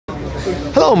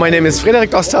Hello, my name is Frederik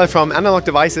Dostal from Analog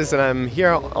Devices, and I'm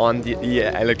here on the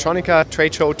Electronica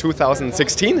Trade Show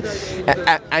 2016.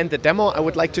 And the demo I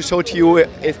would like to show to you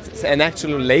is an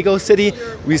actual Lego city.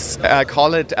 We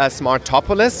call it a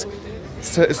Smartopolis.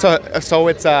 So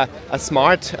it's a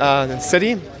smart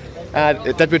city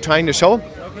that we're trying to show.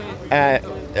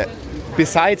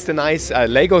 Besides the nice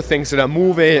Lego things that are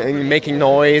moving and making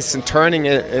noise and turning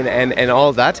and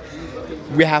all that,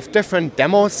 we have different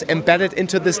demos embedded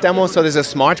into this demo. So there's a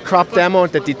smart crop demo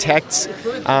that detects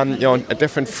a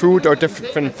different fruit or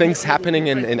different things happening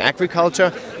in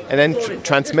agriculture, and then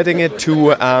transmitting it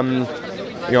to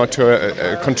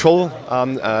control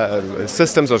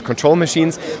systems or control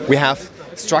machines. We have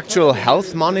structural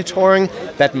health monitoring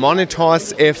that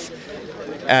monitors if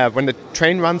when the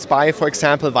train runs by, for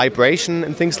example, vibration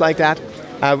and things like that.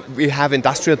 We have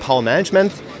industrial power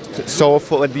management. So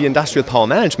for the industrial power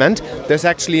management, there's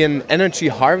actually an energy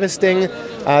harvesting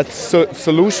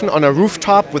solution on a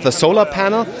rooftop with a solar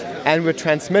panel, and we're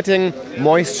transmitting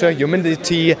moisture,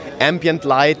 humidity, ambient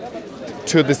light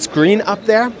to the screen up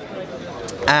there.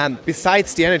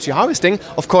 Besides the energy harvesting,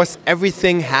 of course,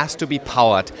 everything has to be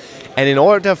powered. And in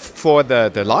order for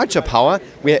the larger power,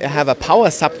 we have a power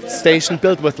substation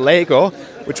built with Lego,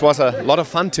 which was a lot of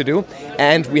fun to do.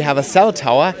 And we have a cell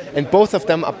tower, and both of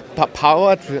them are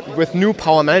powered with new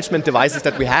power management devices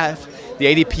that we have. The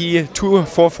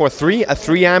ADP2443, a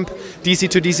 3 amp DC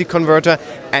to DC converter,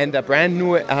 and a brand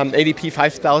new ADP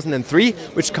 5003,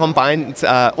 which combines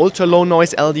ultra low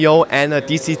noise LDO and a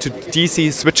DC to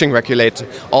DC switching regulator,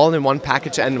 all in one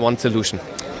package and one solution.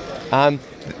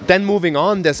 Then moving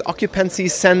on, there's occupancy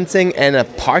sensing and a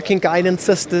parking guidance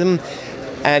system.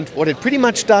 And what it pretty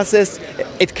much does is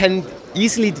it can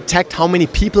easily detect how many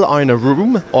people are in a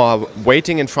room or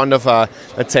waiting in front of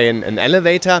let's say an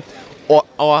elevator,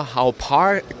 or how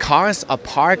cars are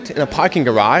parked in a parking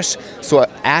garage. So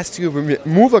as you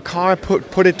move a car,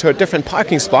 put it to a different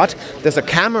parking spot, there's a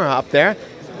camera up there,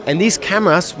 and these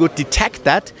cameras would detect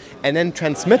that and then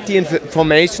transmit the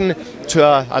information to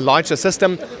a larger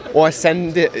system, or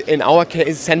send it, in our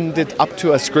case, send it up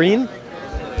to a screen.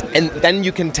 And then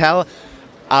you can tell,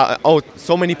 oh,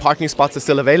 so many parking spots are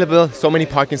still available, so many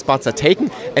parking spots are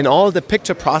taken, and all the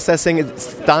picture processing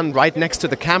is done right next to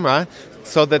the camera,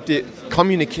 so that the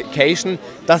communication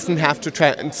doesn't have to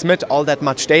transmit all that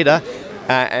much data,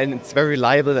 and it's very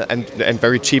reliable and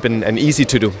very cheap and easy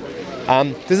to do.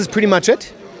 This is pretty much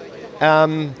it.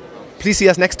 Please see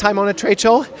us next time on a trade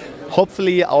show.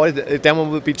 Hopefully our demo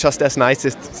will be just as nice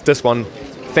as this one.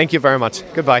 Thank you very much.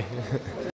 Goodbye.